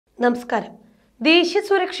നമസ്കാരം. ദേശീയ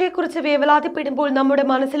സുരക്ഷയെക്കുറിച്ച് വേവലാതിപ്പെടുമ്പോൾ നമ്മുടെ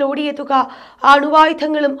മനസ്സിൽ ഓടിയെത്തുക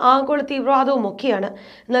അണുവായുധങ്ങളും ആഗോള തീവ്രവാദവും ഒക്കെയാണ്.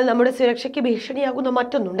 എന്നാൽ നമ്മുടെ സുരക്ഷയ്ക്ക് ഭീഷണിയാകുന്ന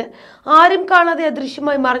മറ്റൊന്നുണ്ട്. ആരും കാണാതെ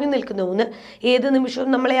അദൃശ്യമായി മറഞ്ഞു നിൽക്കുന്ന ഒന്ന്. ഏത് നിമിഷവും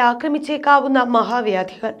നമ്മളെ ആക്രമിച്ചേക്കാവുന്ന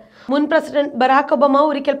മഹാവ്യാധികൾ. മുൻ പ്രസിഡന്റ് ബറാക് ഒബാമ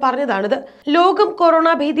ഒരിക്കൽ പറഞ്ഞതാണിത്. ലോകം കൊറോണ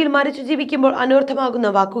ഭീതിയിൽ മരിച്ചു ജീവിക്കുമ്പോൾ അനർത്ഥമാകുന്ന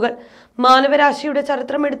വാക്കുകൾ. മാനവരാശിയുടെ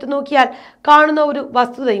ചരിത്രം എടുത്തു നോക്കിയാൽ കാണുന്ന ഒരു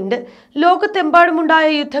വസ്തുതയുണ്ട്. ലോകത്തെമ്പാടുമുണ്ടായ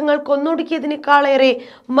യുദ്ധങ്ങൾ കൊന്നൊടുക്കിയതിനേക്കാളേറെ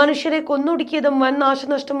മനുഷ്യരെ കൊന്നൊടുക്കിയതും വൻ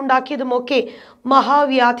നാശനഷ്ടമുണ്ടാക്കിയതും ഒക്കെ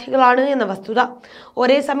മഹാവ്യാധികളാണ് എന്ന വസ്തുത.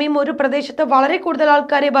 ഒരേ സമയം ഒരു പ്രദേശത്ത് വളരെ കൂടുതൽ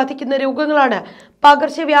ആൾക്കാരെ ബാധിക്കുന്ന രോഗങ്ങളാണ്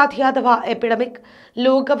പകർച്ചവ്യാധി അഥവാ എപ്പിഡമിക്.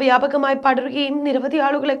 ലോകവ്യാപകമായി പടരുകയും നിരവധി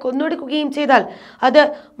ആളുകളെ കൊന്നൊടുക്കുകയും ചെയ്താൽ അത്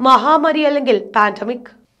മഹാമാരി അല്ലെങ്കിൽ പാൻഡമിക്.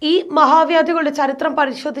 ഈ മഹാവ്യാധികളുടെ ചരിത്രം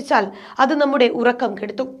പരിശോധിച്ചാൽ അത് നമ്മുടെ ഉറക്കം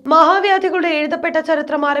കെടുത്തും. മഹാവ്യാധികളുടെ എഴുതപ്പെട്ട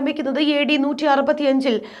ചരിത്രം ആരംഭിക്കുന്നത് AD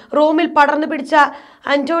 165 റോമിൽ പടർന്നു പിടിച്ച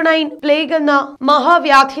ആന്റോണൈൻ പ്ലേഗ് എന്ന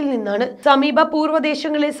മഹാവ്യാധിയിൽ നിന്നാണ്. സമീപ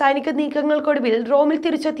പൂർവ്വദേശങ്ങളിലെ സൈനിക നീക്കങ്ങൾക്കൊടുവിൽ റോമിൽ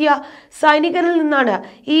തിരിച്ചെത്തിയ സൈനികരിൽ നിന്നാണ്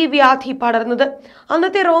ഈ വ്യാധി പടർന്നത്.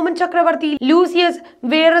 അന്നത്തെ റോമൻ ചക്രവർത്തി ലൂസിയസ്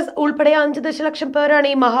വേറസ് ഉൾപ്പെടെ 5 ദശലക്ഷം പേരാണ്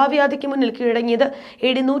ഈ മഹാവ്യാധിക്ക് മുന്നിൽ കീഴടങ്ങിയത്.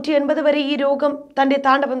 AD 180 വരെ ഈ രോഗം തന്റെ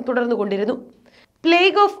താണ്ഡവം തുടർന്നുകൊണ്ടിരുന്നു.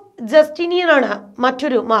 പ്ലേഗ് ഓഫ് ജസ്റ്റീനിയനാണ്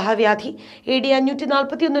മറ്റൊരു മഹാവ്യാധി. AD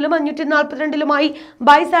 541 542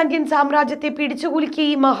 ബൈസാന്റിയൻ സാമ്രാജ്യത്തെ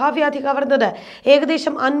പിടിച്ചുകുലുക്കിയ ഈ മഹാവ്യാധി കവർന്നത്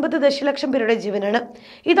ഏകദേശം 50 ദശലക്ഷം പേരുടെ ജീവനാണ്.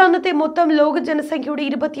 ഇത് അന്നത്തെ മൊത്തം ലോക ജനസംഖ്യയുടെ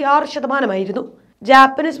 26%.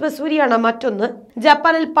 ജാപ്പനീസ് വസൂരിയാണ് മറ്റൊന്ന്.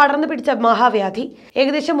 ജപ്പാനിൽ പടർന്നു പിടിച്ച മഹാവ്യാധി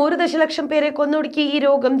ഏകദേശം 1 ദശലക്ഷം പേരെ കൊന്നൊടുക്കിയ ഈ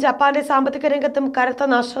രോഗം ജപ്പാന്റെ സാമ്പത്തിക രംഗത്തും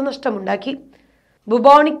കനത്ത നാശനഷ്ടമുണ്ടാക്കി.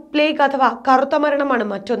 ബുബോണിക് പ്ലേഗ് അഥവാ കറുത്ത മരണമാണ്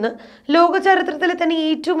മറ്റൊന്ന്. ലോക ചരിത്രത്തിലെ തന്നെ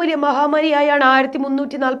ഏറ്റവും വലിയ മഹാമാരിയായാണ്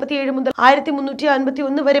 1347 മുതൽ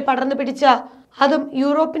 1351 വരെ പടർന്നു പിടിച്ച, അതും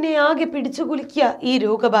യൂറോപ്പിനെ ആകെ പിടിച്ചുകുലുക്കിയ ഈ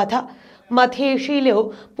രോഗബാധ. മധ്യ ഏഷ്യയിലോ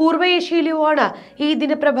പൂർവ്വ ഏഷ്യയിലോ ആണ്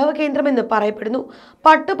ഇതിന്റെ പ്രഭവ കേന്ദ്രമെന്ന് പറയപ്പെടുന്നു.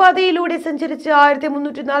 പട്ടുപാതയിലൂടെ സഞ്ചരിച്ച്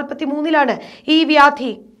 1343 ഈ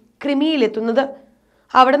വ്യാധി ക്രിമിയിലെത്തുന്നത്.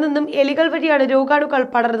 അവിടെ നിന്നും എലികൾ വഴിയാണ് രോഗാണുക്കൾ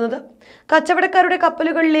പടർന്നത്. കച്ചവടക്കാരുടെ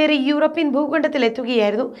കപ്പലുകളിലേറെ യൂറോപ്യൻ ഭൂഖണ്ഡത്തിൽ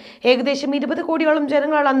എത്തുകയായിരുന്നു. ഏകദേശം 20 കോടിയോളം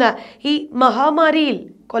ജനങ്ങളാണ് അന്ന് ഈ മഹാമാരിയിൽ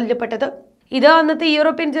കൊല്ലപ്പെട്ടത്. ഇത് അന്നത്തെ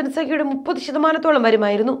യൂറോപ്യൻ ജനസംഖ്യയുടെ 30%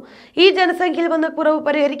 വരുമായിരുന്നു. ഈ ജനസംഖ്യയിൽ വന്ന കുറവ്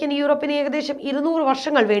പരിഹരിക്കാൻ യൂറോപ്പിന് ഏകദേശം 200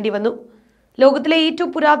 വർഷങ്ങൾ വേണ്ടി വന്നു. ലോകത്തിലെ ഏറ്റവും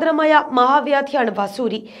പുരാതനമായ മഹാവ്യാധിയാണ്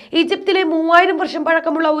വസൂരി. ഈജിപ്തിലെ 3000 വർഷം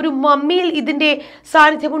പഴക്കമുള്ള ഒരു മമ്മിയിൽ ഇതിന്റെ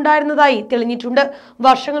സാന്നിധ്യമുണ്ടായിരുന്നതായി തെളിഞ്ഞിട്ടുണ്ട്.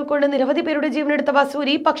 വർഷങ്ങൾ കൊണ്ട് നിരവധി പേരുടെ ജീവനെടുത്ത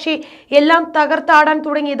വസൂരി പക്ഷേ എല്ലാം തകർത്താടാൻ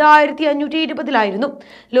തുടങ്ങിയത് 1520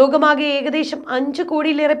 ലോകമാകെ ഏകദേശം 5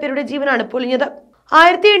 കോടിയിലേറെ പേരുടെ ജീവനാണ് പൊലിഞ്ഞത്.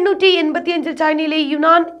 1885 ചൈനയിലെ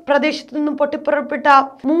യുനാൻ പ്രദേശത്തു നിന്നും പൊട്ടിപ്പുറപ്പെട്ട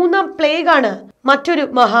 3ാം പ്ലേഗാണ് മറ്റൊരു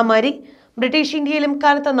മഹാമാരി. ബ്രിട്ടീഷ് ഇന്ത്യയിലും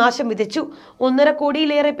കനത്ത നാശം വിതച്ചു. 1.5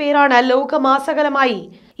 കോടിയിലേറെ പേരാണ് ലോകമാസകലമായി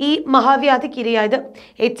ഈ മഹാവ്യാധിക്ക് ഇരയായത്.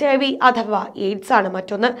 HIV അഥവാ എയ്ഡ്സ് ആണ്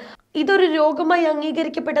മറ്റൊന്ന്. ഇതൊരു രോഗമായി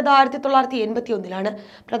അംഗീകരിക്കപ്പെട്ടത് 1981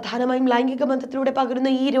 പ്രധാനമായും ലൈംഗിക ബന്ധത്തിലൂടെ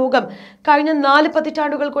പകരുന്ന ഈ രോഗം കഴിഞ്ഞ 4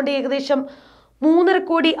 പതിറ്റാണ്ടുകൾ കൊണ്ട് ഏകദേശം 3.5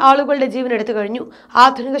 കോടി ആളുകളുടെ ജീവൻ എടുത്തു കഴിഞ്ഞു.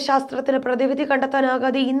 ആധുനിക ശാസ്ത്രത്തിന് പ്രതിവിധി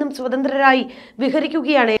കണ്ടെത്താനാകാതെ ഇന്നും സ്വതന്ത്രരായി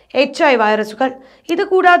വിഹരിക്കുകയാണ് HIV വൈറസുകൾ. ഇത്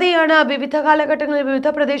കൂടാതെയാണ് വിവിധ കാലഘട്ടങ്ങളിൽ വിവിധ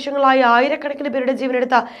പ്രദേശങ്ങളായി ആയിരക്കണക്കിന് പേരുടെ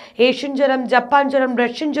ജീവനെടുത്ത ഏഷ്യൻ ജ്വരം, ജപ്പാൻ ജ്വരം,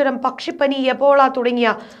 റഷ്യൻ ജ്വരം, പക്ഷിപ്പനി, എബോള തുടങ്ങിയ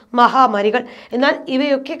മഹാമാരികൾ. എന്നാൽ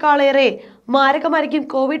ഇവയൊക്കെക്കാളേറെ മാരകമായിരിക്കും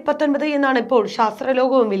COVID-19 എന്നാണ് ഇപ്പോൾ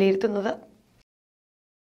ശാസ്ത്രലോകവും വിലയിരുത്തുന്നത്.